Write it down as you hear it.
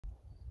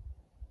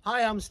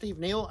Hi, I'm Steve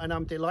Neale, and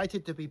I'm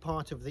delighted to be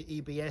part of the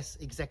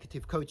EBS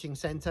Executive Coaching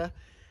Center.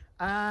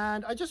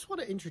 And I just want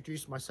to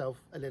introduce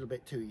myself a little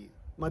bit to you.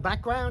 My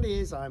background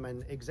is I'm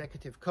an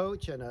executive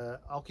coach and an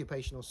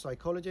occupational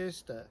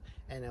psychologist, an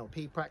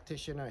NLP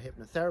practitioner, a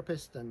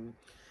hypnotherapist, and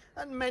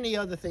many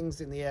other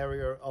things in the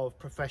area of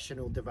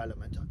professional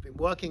development. I've been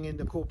working in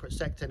the corporate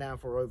sector now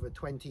for over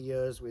 20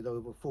 years with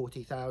over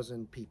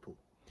 40,000 people.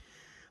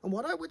 And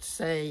what I would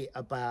say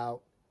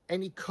about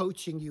any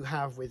coaching you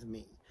have with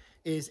me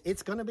is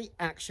it's going to be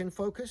action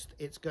focused,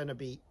 it's going to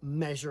be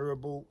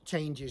measurable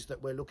changes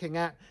that we're looking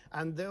at,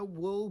 and there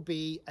will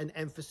be an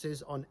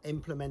emphasis on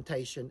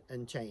implementation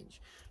and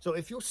change. So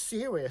if you're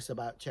serious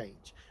about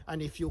change,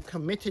 and if you're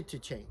committed to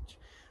change,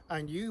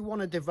 and you want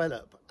to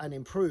develop and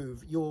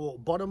improve your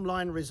bottom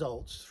line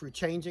results through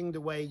changing the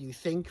way you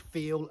think,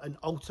 feel, and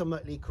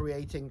ultimately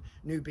creating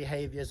new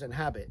behaviors and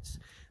habits,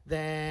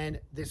 then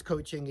this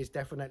coaching is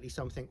definitely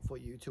something for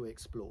you to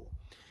explore.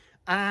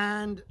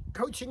 And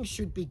coaching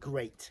should be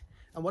great.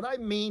 And what I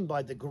mean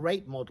by the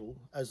great model,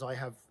 as I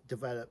have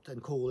developed and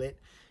call it,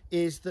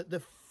 is that the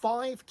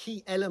 5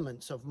 key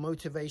elements of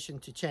motivation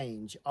to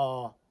change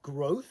are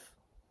growth.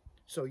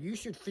 So you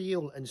should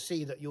feel and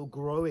see that you're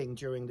growing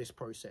during this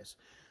process.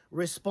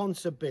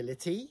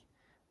 Responsibility.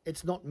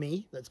 It's not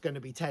me that's going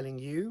to be telling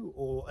you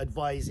or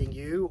advising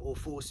you or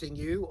forcing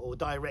you or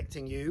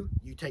directing you.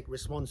 You take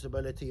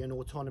responsibility and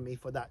autonomy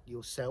for that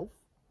yourself.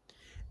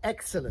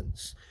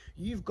 Excellence.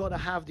 You've got to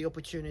have the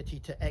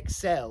opportunity to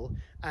excel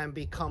and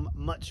become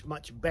much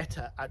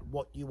better at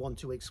what you want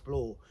to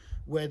explore,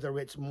 whether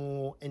it's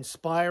more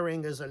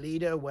inspiring as a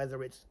leader,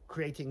 whether it's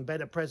creating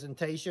better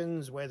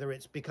presentations, whether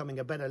it's becoming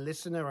a better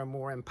listener and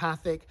more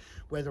empathic,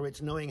 whether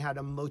it's knowing how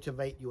to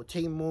motivate your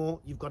team more.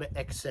 You've got to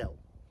excel.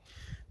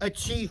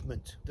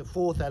 Achievement, the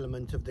 4th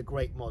element of the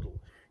great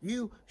model.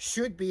 You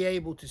should be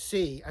able to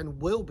see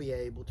and will be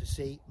able to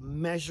see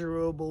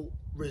measurable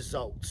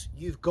results.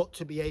 You've got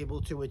to be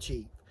able to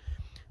achieve.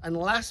 And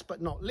last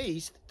but not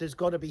least, there's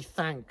got to be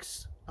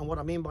thanks. And what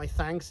I mean by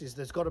thanks is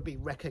there's got to be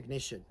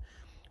recognition.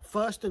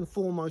 First and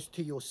foremost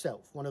to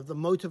yourself. One of the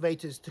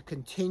motivators to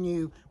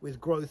continue with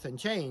growth and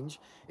change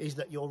is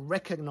that you're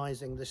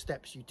recognizing the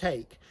steps you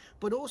take,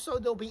 but also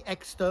there'll be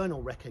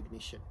external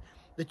recognition.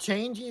 The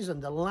changes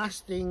and the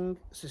lasting,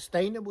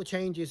 sustainable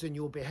changes in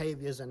your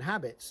behaviors and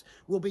habits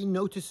will be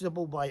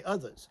noticeable by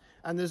others.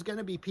 And there's going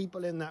to be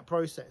people in that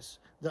process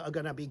that are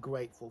going to be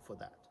grateful for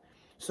that.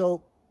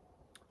 So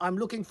I'm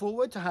looking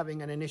forward to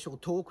having an initial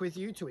talk with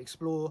you to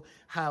explore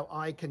how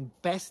I can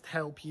best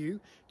help you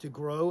to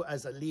grow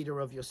as a leader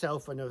of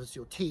yourself and as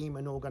your team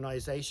and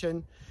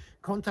organization.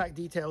 Contact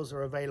details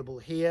are available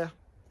here.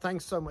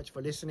 Thanks so much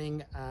for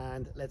listening,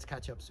 and let's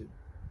catch up soon.